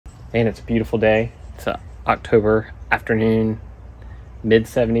And it's a beautiful day. It's a October afternoon,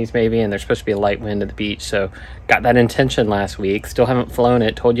 mid-70s maybe, and there's supposed to be a light wind at the beach. So got that intention last week. Still haven't flown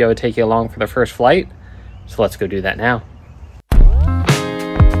it. Told you I would take you along for the first flight. So let's go do that now.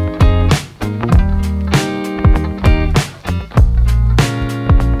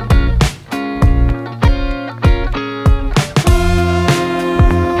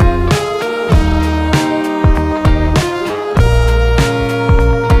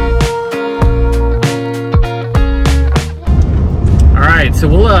 So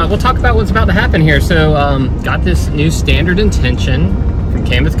we'll talk about what's about to happen here. So got this new standard intention from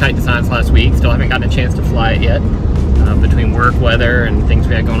Canvas Kite Deigns last week. Still haven't gotten a chance to fly it yet between work, weather, and things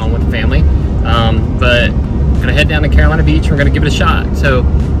we had going on with the family. But gonna head down to Carolina Beach and we're gonna give it a shot. So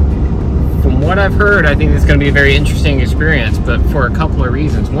from what I've heard, I think it's gonna be a very interesting experience, but for a couple of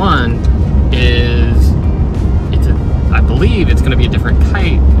reasons. One is I believe it's gonna be a different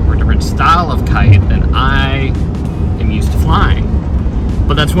kite or a different style of kite than I am used to flying.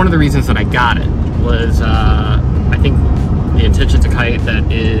 But that's one of the reasons that I got it, was I think the intention's a kite that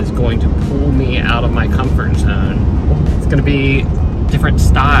is going to pull me out of my comfort zone. It's going to be different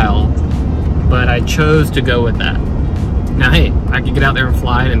style, but I chose to go with that. Now, hey, I could get out there and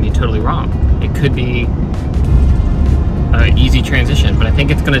fly it and be totally wrong. It could be an easy transition, but I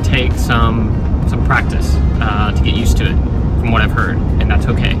think it's going to take some practice to get used to it, from what I've heard, and that's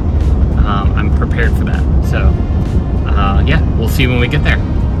okay. I'm prepared for that. So. Yeah, we'll see when we get there.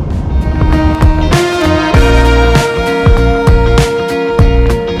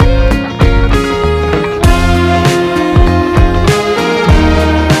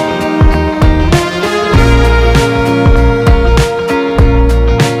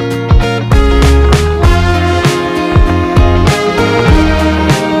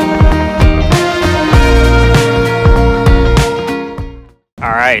 All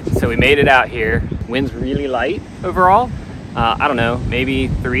right, so we made it out here. Wind's really light overall. I don't know, maybe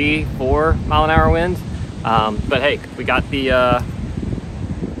 3-4 mile an hour winds. But hey, we got the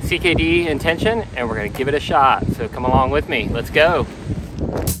CKD intention and we're gonna give it a shot. So come along with me, let's go.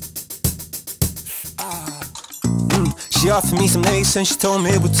 She offered me some lace and she told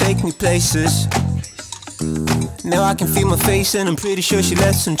me it would take me places. Now I can feel my face and I'm pretty sure she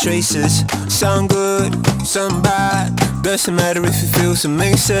left some traces. Some good, some bad, doesn't matter if it feels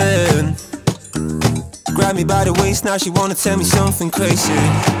amazing. Grab me by the waist, now she wanna tell me something crazy.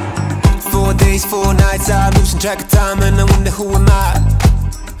 4 days, 4 nights, I'm losing track of time and I wonder who am I.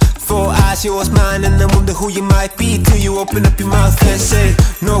 4 eyes, yours, mine, and I wonder who you might be till you open up your mouth and say,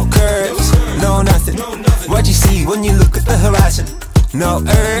 no curves, no nothing. What you see when you look at the horizon? No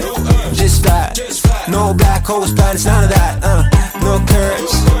earth, just flat. No black holes, planets, none of that. No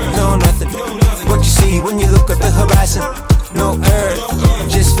curves, no nothing. What you see when you look at the horizon? No earth,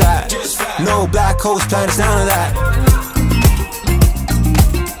 just flat. No black holes, planets, none of that.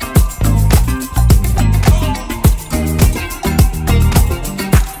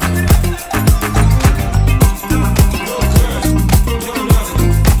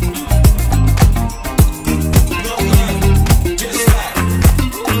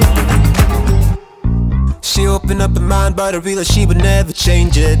 She opened up her mind, but I realized she would never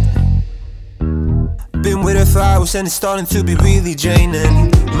change it. Been with her for hours and it's starting to be really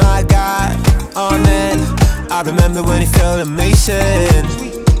draining. My God, oh man, I remember when it felt amazing.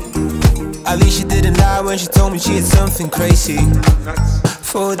 At least she didn't lie when she told me she had something crazy.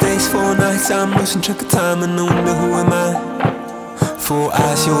 4 days, 4 nights, I'm losing track of time and I wonder who am I. 4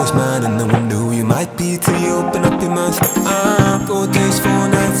 eyes, yours, mine, and I wonder who you might be till you open up your mouth. 4 days, 4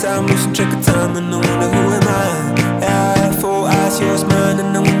 nights, I'm losing track of time and I wonder who am I. Yeah, 4 eyes, yours, mine,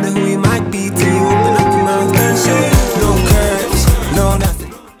 and I wonder who you might be till you open up your mouth and say, no curves, no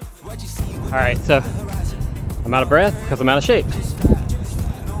nothing. All right, so I'm out of breath because I'm out of shape.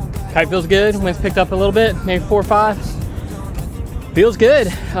 Kite feels good. Wind's picked up a little bit, maybe 4 or 5. Feels good.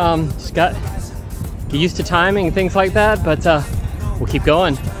 Just got get used to timing and things like that, but we'll keep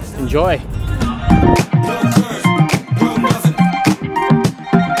going. Enjoy.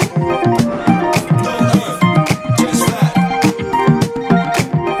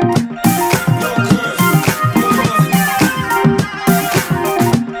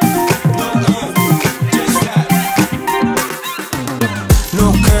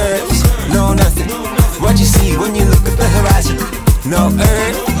 No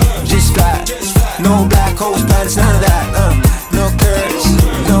earth, just flat. No black holes, planets, none of that. No curves,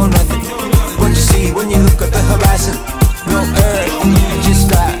 no nothing. What you see when you look at the horizon? No earth, just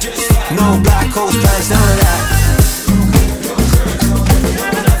flat. No black holes, planets, none of that.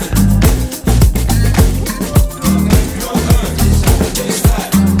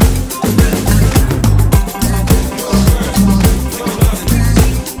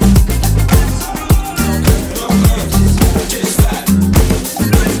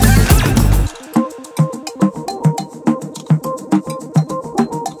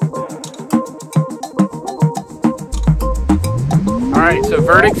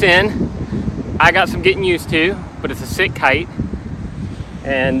 verdict's in. I got some getting used to, but it's a sick kite.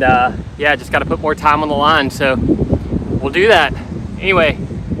 And yeah, just got to put more time on the line, so we'll do that. Anyway,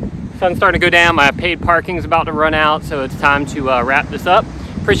 sun's starting to go down. My paid parking is about to run out, so it's time to wrap this up.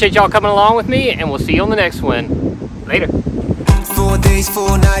 Appreciate y'all coming along with me, and we'll see you on the next one. Later. 4 days,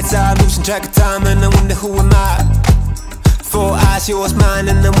 4 nights, I'm losing track of time, and I wonder who am I. 4 eyes, yours, mine,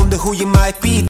 and I wonder who you might be.